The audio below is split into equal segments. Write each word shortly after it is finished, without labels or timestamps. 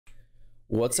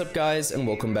What's up guys, and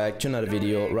welcome back to another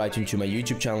video right into my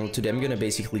YouTube channel. Today I'm gonna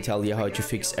basically tell you how to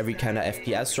fix every kind of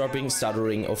FPS dropping,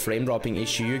 stuttering or frame dropping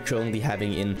issue you're currently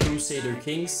having in Crusader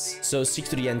Kings. So stick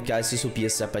to the end guys, this will be a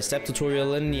step-by-step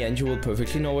tutorial and in the end you will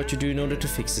perfectly know what to do in order to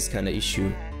fix this kind of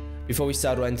issue. Before we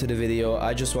start right into the video,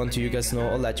 I just want to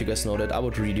let you guys know that I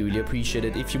would really appreciate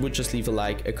it if you would just leave a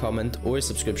like, a comment or a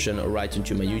subscription right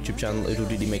into my YouTube channel. It would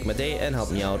really make my day and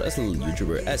help me out as a little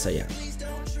YouTuber as I am.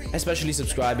 Especially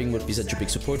subscribing would be such a big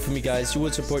support for me guys. You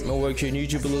would support my work here on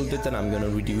YouTube a little bit and I'm gonna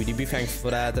really be thankful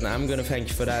for that, and I'm gonna thank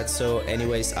you for that. So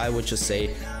anyways, I would just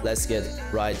say let's get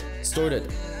right started.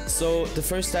 So the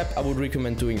first step I would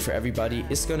recommend doing for everybody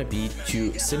is gonna be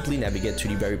to simply navigate to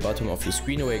the very bottom of your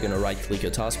screen, where you're gonna right click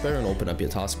your taskbar and open up your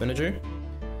task manager.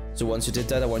 So once you did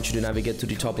that, I want you to navigate to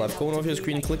the top left corner of your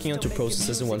screen, clicking onto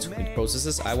processes, and once you click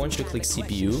processes, I want you to click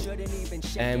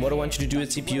CPU. And what I want you to do with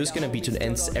CPU is going to be to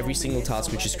end every single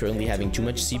task which is currently having too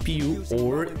much CPU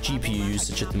or GPU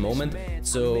usage at the moment.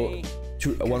 So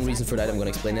one reason for that, I'm going to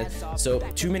explain it. So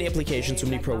too many applications, too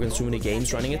many programs, too many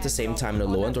games running at the same time in a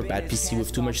low-end or bad PC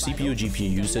with too much CPU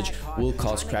GPU usage will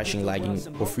cause crashing, lagging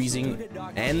or freezing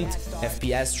and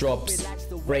FPS drops,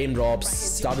 frame drops,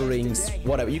 stutterings,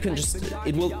 whatever.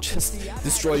 It will just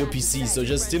destroy your PC. So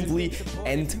just simply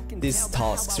end this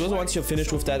task. So once you're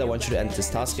finished with that, I want you to end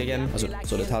this task again,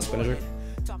 so the task manager.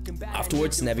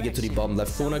 Afterwards, navigate to the bottom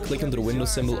left corner, click on the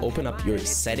Windows symbol, open up your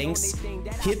settings,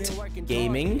 hit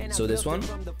gaming, so this one,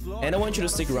 and I want you to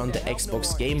stick around the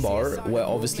Xbox game bar, where I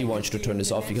obviously want you to turn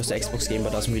this off because the Xbox game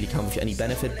bar doesn't really come with any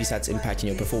benefit besides impacting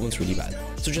your performance really bad.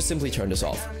 So just simply turn this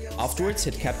off. Afterwards,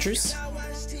 hit captures,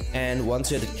 and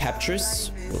once you hit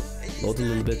captures, we'll load a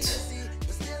little bit.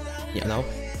 Yeah, now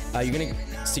you're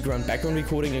gonna stick around background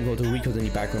recording and go to record in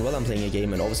the background while I'm playing a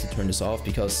game, and obviously turn this off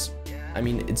because I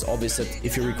mean, it's obvious that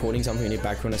if you're recording something in the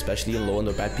background, especially in low-end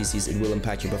or bad PCs, it will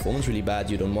impact your performance really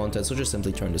bad. You don't want that, so just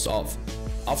simply turn this off.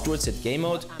 Afterwards, hit game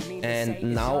mode, and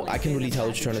now I can really tell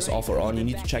you to turn this off or on. You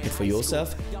need to check it for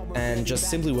yourself, and just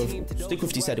simply stick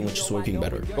with the setting which is working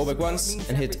better. Go back once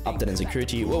and hit update and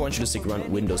security. Well, I want you to stick around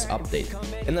Windows update.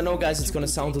 And I know guys, it's gonna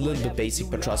sound a little bit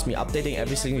basic, but trust me, updating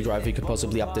every single driver you could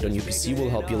possibly update on your PC will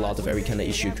help you a lot of every kind of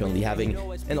issue you're currently having,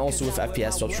 and also with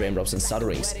FPS drops, frame drops and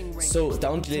stutterings. So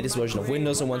download the latest version of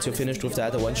Windows, and once you're finished with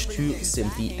that, I want you to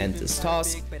simply end this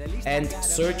task and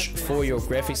search for your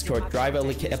graphics card driver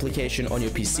application on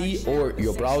your PC or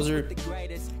your browser,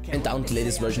 and download the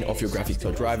latest version of your graphics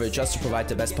card driver just to provide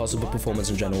the best possible performance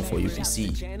in general for your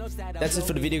PC. That's it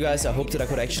for the video guys. I hope that I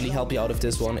could actually help you out of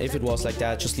this one. If it was like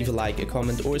that, just leave a like, a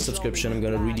comment or a subscription. I'm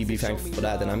gonna really be thankful for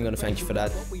that, and I'm gonna thank you for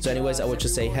that. So anyways, I would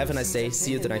just say have a nice day,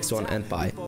 see you at the next one, and bye.